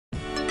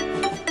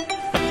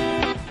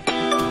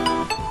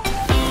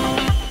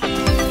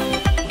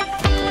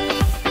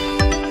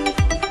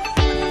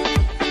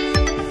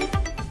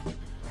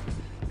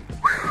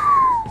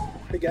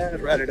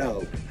Rowdy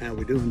Dawg. How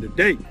we doing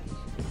today?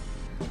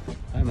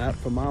 I'm out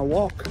for my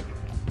walk.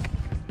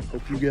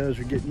 Hope you guys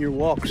are getting your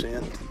walks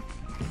in.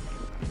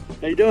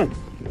 How you doing?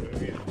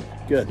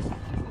 Good.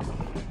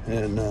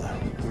 And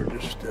we're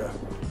just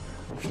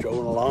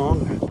strolling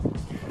along.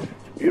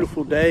 It's a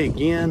beautiful day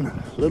again.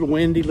 A little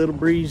windy, a little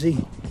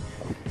breezy,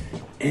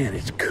 and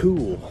it's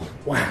cool.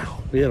 Wow.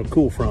 We had a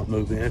cool front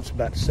move in. It's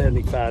about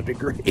 75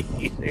 degrees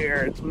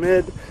here. It's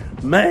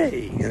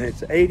mid-May, and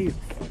it's 80,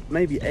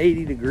 maybe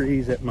 80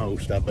 degrees at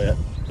most, I bet.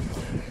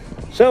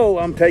 So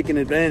I'm taking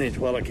advantage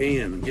while I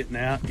can, getting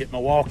out, getting my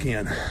walk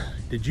in.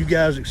 Did you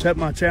guys accept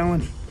my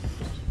challenge?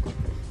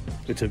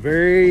 It's a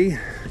very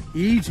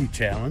easy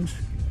challenge.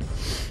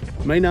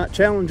 May not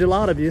challenge a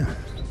lot of you,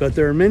 but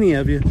there are many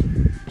of you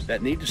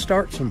that need to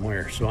start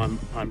somewhere. So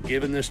I'm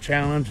giving this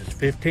challenge. It's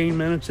 15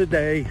 minutes a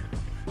day,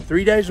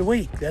 3 days a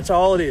week. That's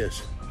all it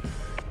is.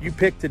 You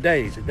pick the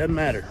days, it doesn't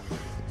matter.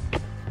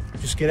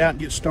 Just get out and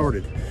get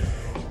started.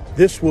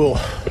 This will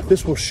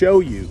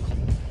show you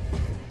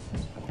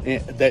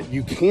that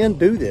you can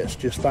do this.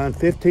 Just find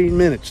 15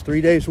 minutes,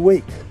 3 days a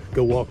week.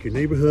 Go walk your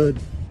neighborhood,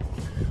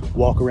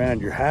 walk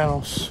around your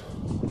house,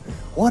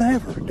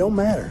 whatever, it don't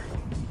matter.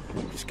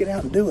 Just get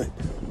out and do it.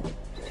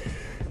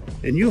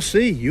 And you'll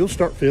see, you'll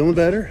start feeling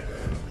better.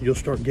 You'll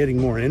start getting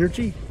more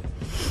energy,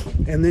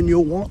 and then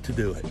you'll want to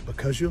do it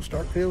because you'll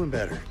start feeling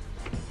better.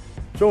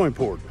 So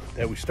important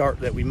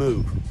that we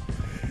move.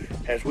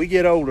 As we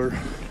get older,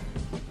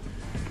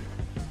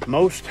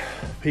 most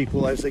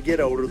people, as they get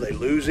older, they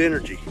lose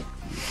energy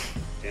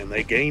and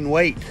they gain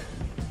weight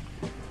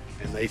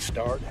and they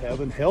start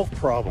having health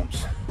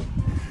problems.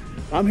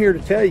 I'm here to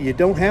tell you, you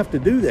don't have to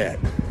do that.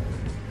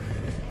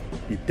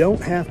 You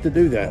don't have to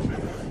do that.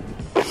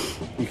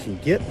 You can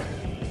get,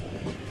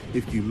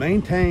 if you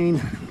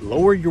maintain,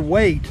 lower your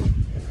weight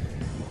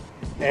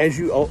as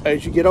you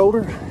get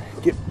older,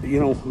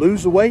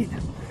 lose the weight,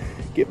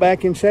 get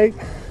back in shape,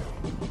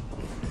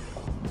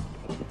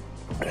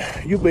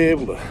 you'll be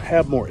able to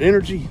have more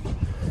energy.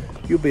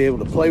 You'll be able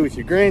to play with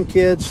your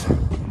grandkids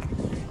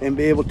and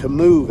be able to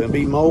move and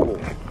be mobile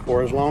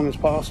for as long as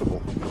possible.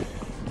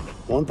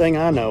 One thing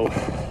I know,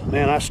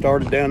 man, I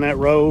started down that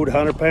road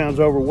 100 pounds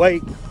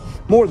overweight,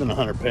 more than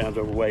 100 pounds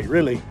overweight,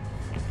 really.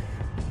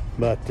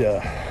 But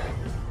I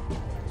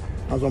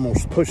was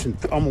almost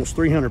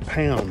 300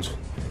 pounds.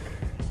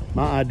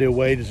 My ideal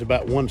weight is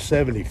about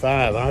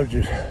 175. I was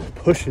just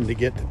pushing to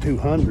get to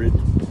 200.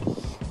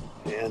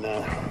 And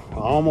I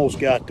almost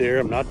got there.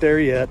 I'm not there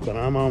yet, but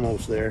I'm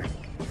almost there.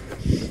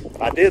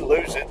 I did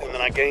lose it, and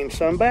then I gained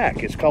some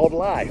back. It's called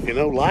life. You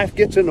know, life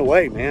gets in the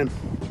way, man.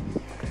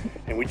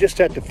 And we just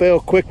have to fail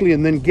quickly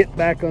and then get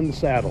back on the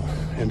saddle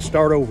and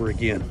start over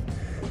again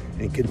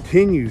and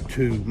continue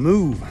to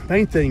move.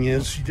 Main thing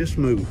is you just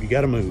move. You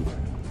got to move.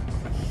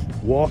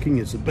 Walking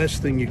is the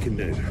best thing you can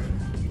do.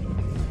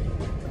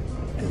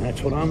 And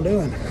that's what I'm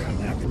doing.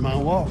 I'm after my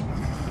walk.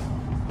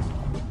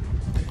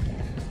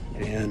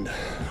 And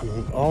I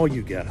want all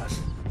you guys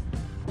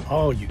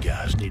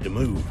need to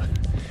move.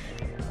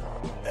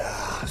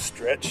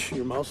 Stretch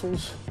your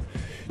muscles.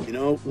 You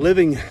know,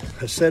 living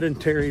a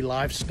sedentary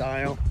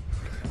lifestyle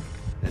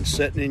and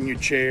sitting in your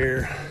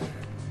chair,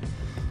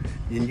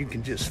 and you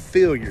can just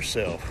feel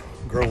yourself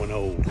growing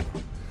old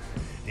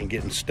and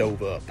getting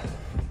stove up.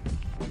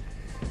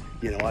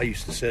 You know, I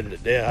used to sit at a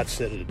desk. I'd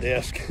sit at a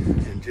desk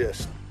and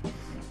just,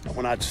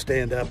 when I'd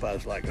stand up, I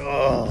was like,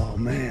 oh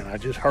man, I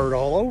just hurt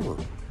all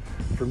over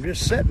from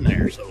just sitting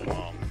there so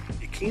long.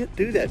 You can't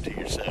do that to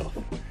yourself.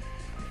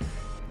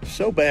 It's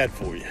so bad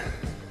for you.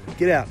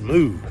 Get out and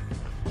move.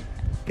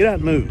 Get out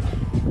and move.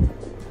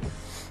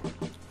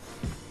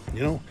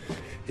 You know,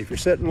 if you're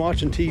sitting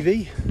watching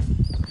TV,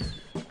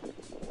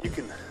 you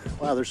can,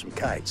 wow, there's some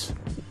kites.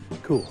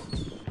 Cool.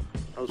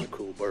 Those are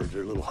cool birds.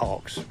 They're little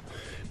hawks.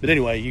 But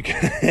anyway, you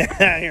can,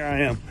 here I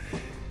am.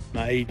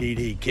 My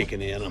ADD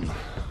kicking in.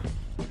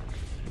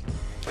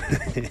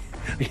 I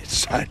get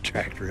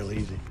sidetracked real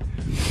easy.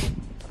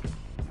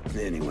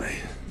 Anyway,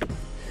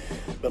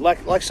 but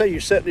like say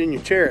you're sitting in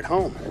your chair at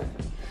home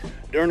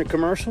during the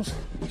commercials,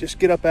 just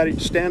get up out of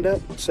your, stand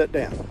up, sit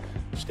down,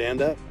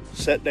 stand up,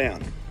 sit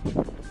down,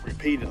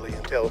 repeatedly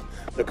until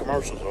the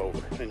commercial's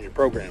over and your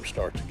program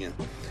starts again.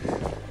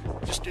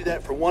 Just do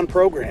that for one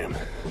program.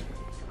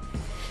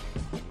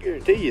 I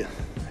guarantee you,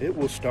 it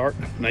will start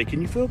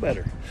making you feel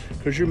better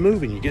because you're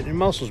moving, you're getting your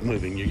muscles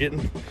moving, you're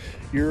getting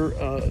your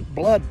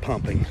blood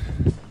pumping.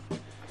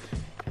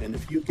 And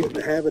if you get in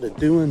the habit of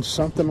doing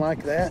something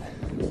like that,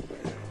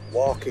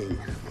 walking,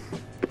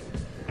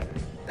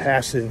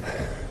 passive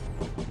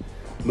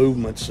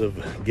movements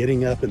of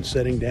getting up and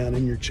sitting down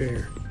in your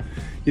chair.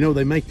 You know,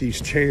 they make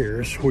these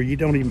chairs where you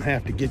don't even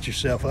have to get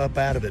yourself up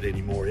out of it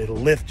anymore. It'll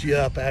lift you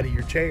up out of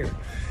your chair.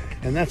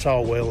 And that's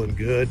all well and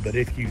good, but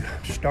if you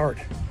start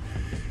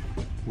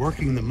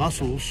working the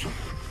muscles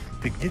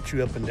to get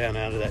you up and down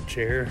out of that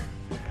chair,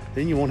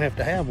 then you won't have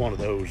to have one of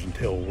those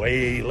until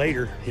way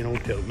later, you know,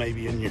 until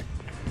maybe in your,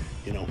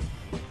 you know,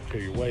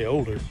 until you're way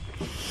older.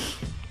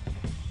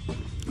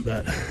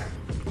 But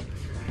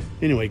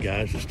anyway,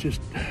 guys, it's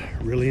just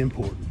really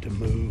important to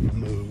move.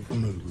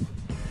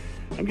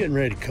 I'm getting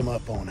ready to come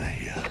up on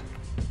a,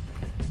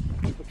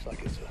 looks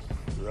like it's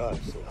a garage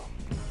sale.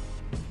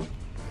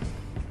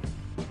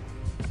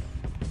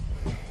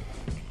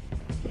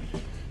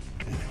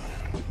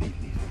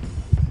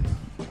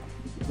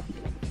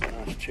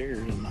 Nice chairs.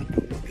 I'm not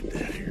going to look at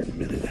that here in a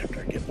minute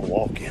after I get my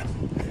walk in.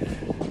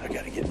 I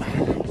got to get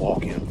my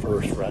walk in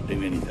first before I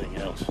do anything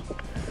else.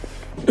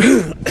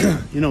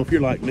 You know, if you're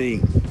like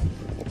me,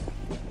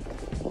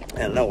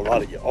 and I know a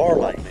lot of you are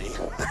like me,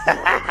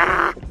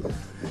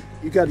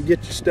 you got to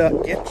get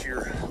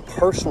your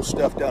personal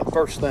stuff done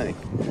first thing.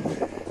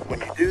 When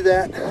you do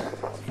that,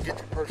 you get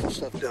your personal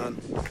stuff done,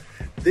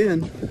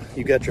 then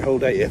you got your whole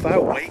day. If I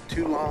wait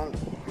too long,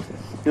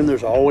 then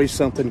there's always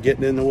something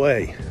getting in the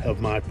way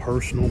of my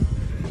personal,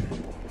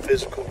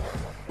 physical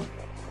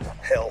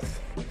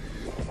health.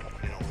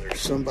 You know, there's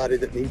somebody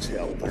that needs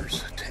help.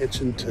 There's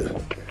attention to,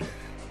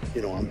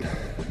 you know, I'm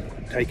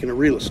taking a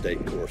real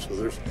estate course, so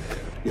there's,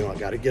 you know, I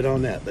got to get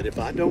on that. But if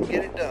I don't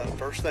get it done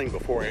first thing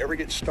before I ever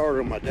get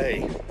started on my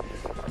day,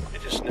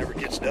 it just never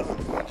gets done.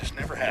 It just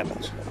never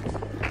happens.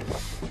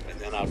 And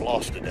then I've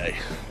lost a day.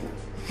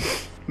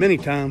 Many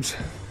times,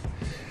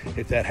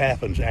 if that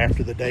happens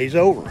after the day's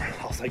over,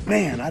 I'll think,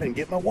 man, I didn't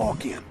get my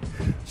walk in.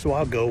 So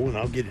I'll go and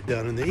I'll get it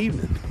done in the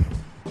evening.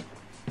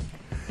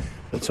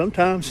 But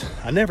sometimes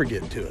I never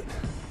get to it.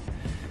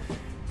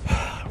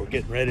 We're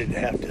getting ready to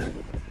have to,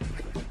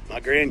 my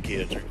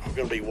grandkids, we're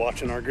going to be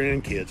watching our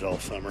grandkids all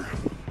summer.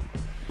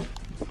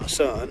 My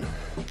son,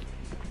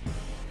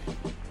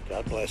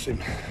 God bless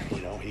him,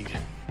 you know, he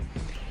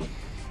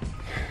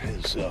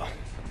is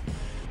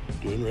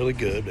doing really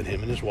good, but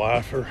him and his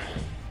wife are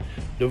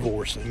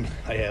divorcing.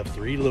 They have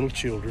 3 little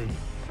children.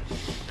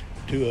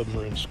 2 of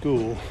them are in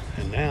school,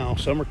 and now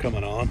summer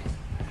coming on,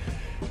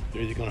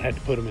 they're either going to have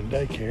to put them in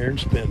daycare and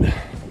spend,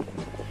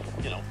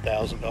 you know,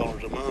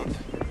 $1,000 a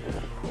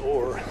month,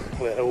 or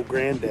let old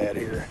granddad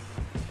here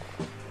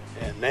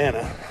and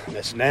Nana,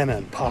 that's Nana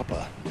and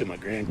Papa to my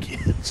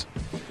grandkids,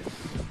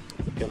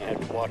 gonna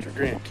have to watch our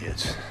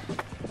grandkids.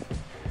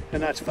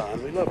 And that's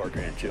fine. We love our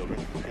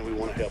grandchildren, and we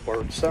want to help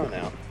our son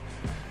out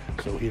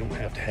so he don't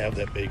have to have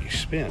that big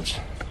expense.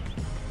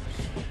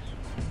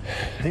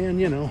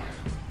 And you know,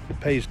 it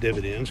pays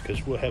dividends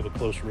because we'll have a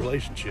close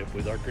relationship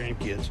with our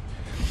grandkids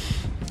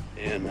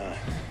and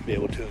be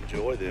able to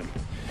enjoy them.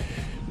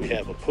 We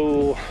have a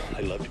pool.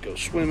 They love to go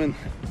swimming.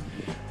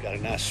 Got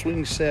a nice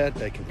swing set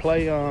they can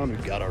play on.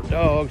 We've got our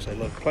dogs they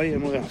love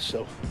playing with,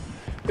 so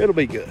it'll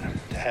be good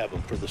to have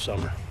them for the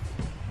summer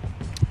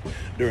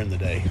during the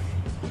day.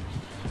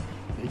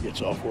 He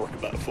gets off work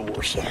about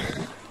 4, so it'll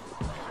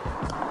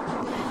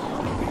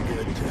be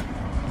good to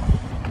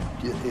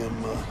get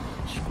him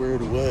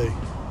squared away.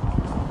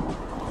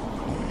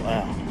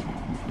 Wow.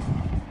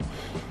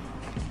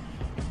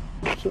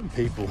 Some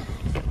people,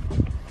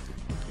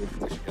 look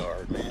at this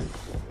yard, man.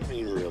 I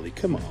mean, really,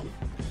 come on.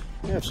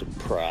 Have some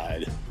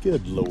pride.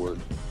 Good Lord.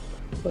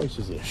 This place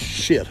is a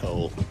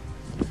shithole.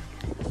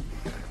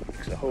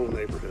 Makes the whole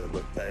neighborhood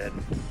look bad.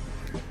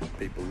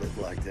 People live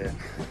like that.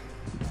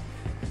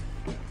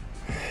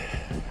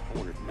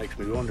 It makes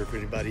me wonder if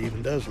anybody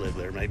even does live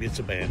there. Maybe it's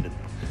abandoned.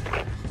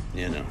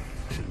 You know,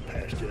 shouldn't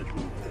pass judgment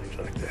and things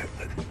like that.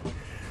 But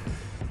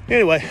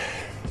anyway,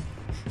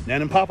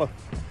 Nan and Papa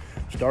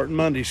starting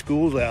Monday.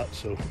 School's out,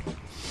 so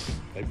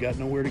they've got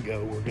nowhere to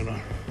go. We're gonna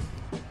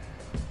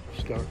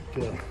start.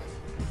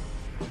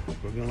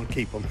 We're gonna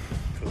keep them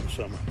for the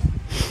summer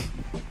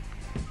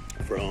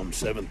from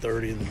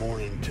 7:30 in the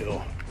morning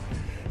until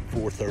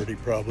 4:30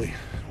 probably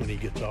when he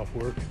gets off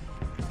work.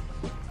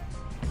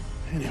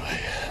 Anyway,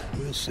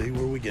 we'll see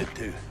where we get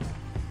to.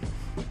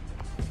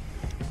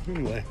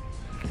 Anyway,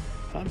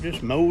 I'm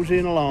just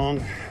moseying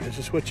along. This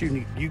is what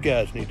you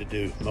guys need to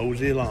do.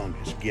 Mosey along.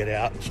 Just get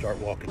out and start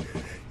walking.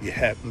 You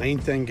have, main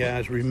thing,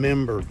 guys,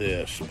 remember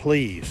this,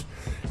 please.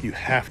 You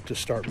have to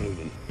start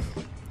moving.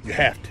 You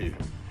have to.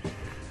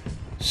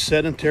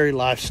 Sedentary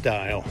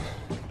lifestyle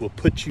will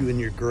put you in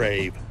your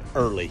grave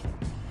early.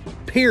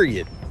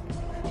 Period.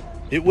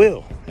 It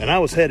will. And I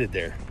was headed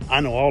there.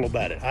 I know all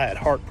about it. I had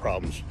heart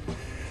problems.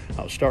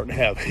 I was starting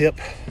to have hip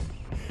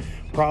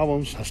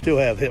problems. I still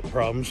have hip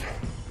problems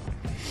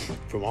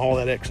from all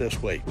that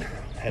excess weight.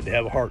 I had to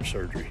have a heart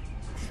surgery.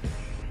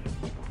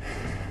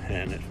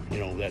 And it, you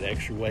know, that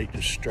extra weight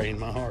just strained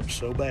my heart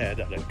so bad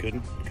that I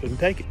couldn't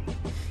take it.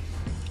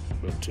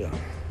 But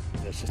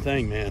that's the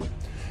thing, man.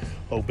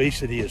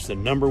 Obesity is the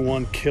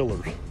 #1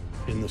 killer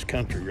in this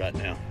country right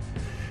now.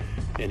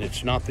 And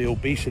it's not the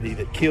obesity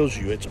that kills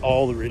you. It's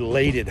all the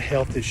related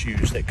health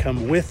issues that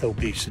come with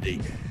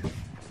obesity.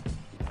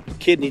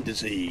 Kidney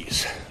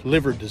disease,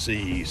 liver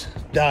disease,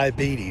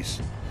 diabetes.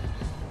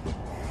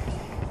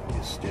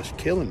 It's just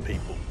killing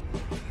people.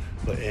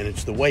 And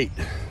it's the weight,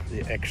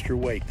 the extra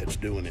weight that's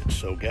doing it.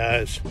 So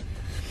guys,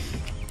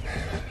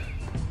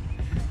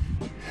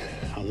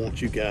 I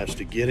want you guys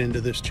to get into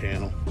this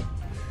channel.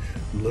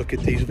 Look at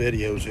these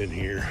videos in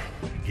here.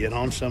 Get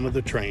on some of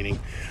the training.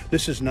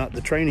 This is not,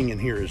 the training in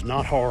here is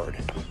not hard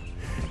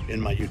in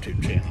my YouTube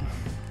channel.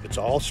 It's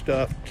all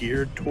stuff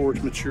geared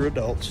towards mature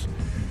adults.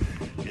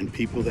 and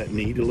people that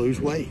need to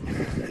lose weight,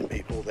 and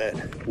people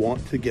that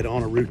want to get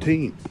on a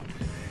routine.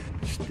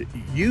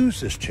 Use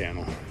this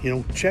channel. You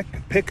know,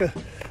 pick a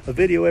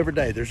video every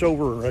day. There's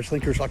over, I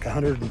think there's like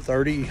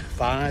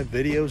 135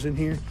 videos in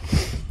here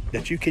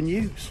that you can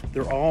use.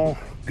 They're all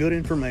good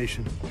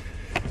information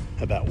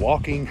about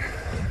walking,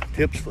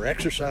 tips for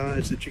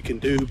exercise that you can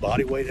do,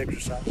 body weight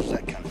exercises,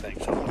 that kind of thing.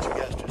 So I want you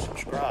guys to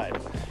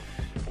subscribe.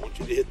 I want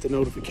you to hit the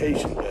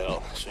notification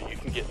bell so you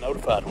can get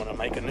notified when I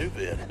make a new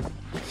vid.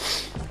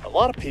 A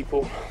lot of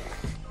people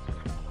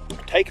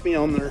take me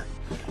on their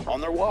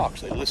walks.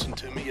 They listen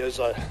to me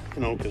as I,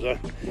 because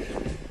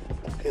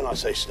I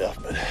say stuff,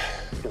 but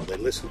they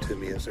listen to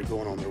me as they're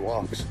going on their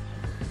walks,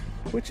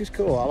 which is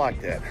cool. I like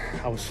that.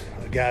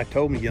 A guy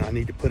told me, I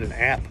need to put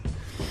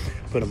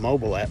a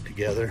mobile app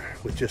together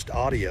with just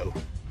audio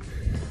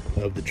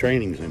of the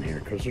trainings in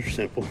here, because they're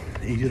simple,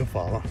 easy to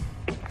follow.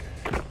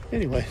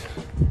 Anyways,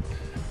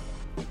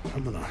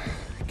 I'm gonna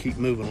keep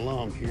moving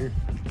along here,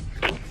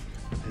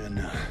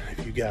 and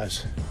if you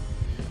guys,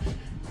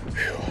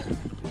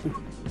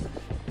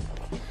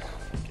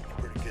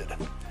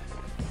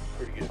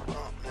 pretty good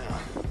bump now.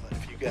 But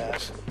if you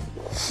guys,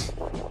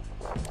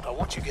 I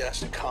want you guys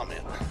to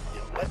comment.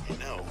 Let me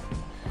know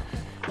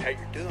how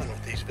you're doing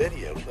with these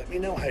videos. Let me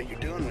know how you're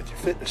doing with your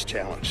fitness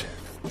challenge.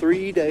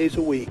 3 days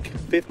a week,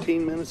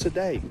 15 minutes a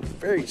day.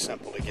 Very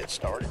simple to get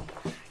started.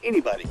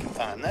 Anybody can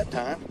find that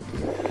time.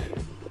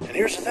 And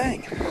here's the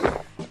thing.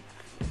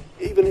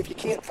 Even if you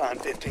can't find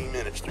 15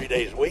 minutes 3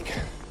 days a week,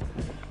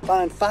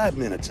 find 5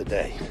 minutes a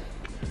day.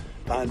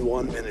 Find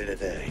 1 minute a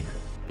day.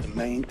 The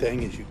main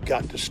thing is you've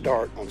got to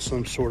start on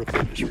some sort of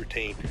fitness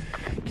routine,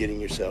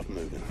 getting yourself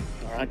moving.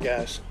 All right,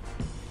 guys?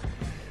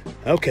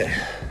 Okay.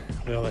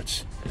 Well,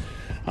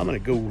 I'm gonna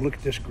go look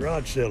at this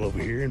garage sale over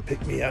here and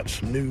pick me out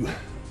some new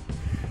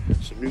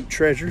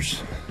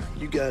treasures.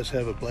 You guys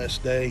have a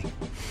blessed day.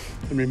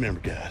 And remember,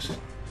 guys,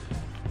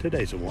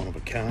 today's a one of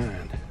a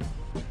kind.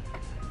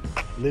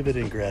 Live it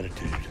in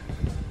gratitude.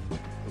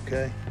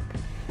 Okay?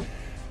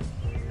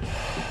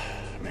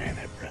 Man,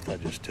 that breath I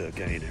just took,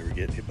 I ain't ever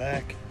getting it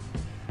back.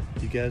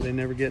 You guys ain't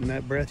never getting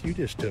that breath you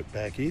just took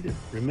back either.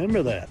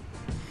 Remember that.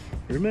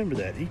 Remember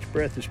that. Each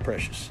breath is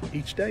precious.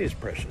 Each day is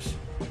precious.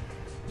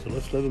 So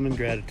let's live them in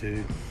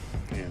gratitude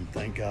and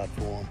thank God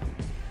for them.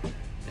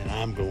 And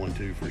I'm going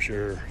to for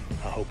sure.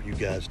 I hope you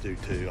guys do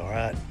too. All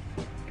right?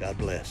 God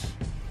bless.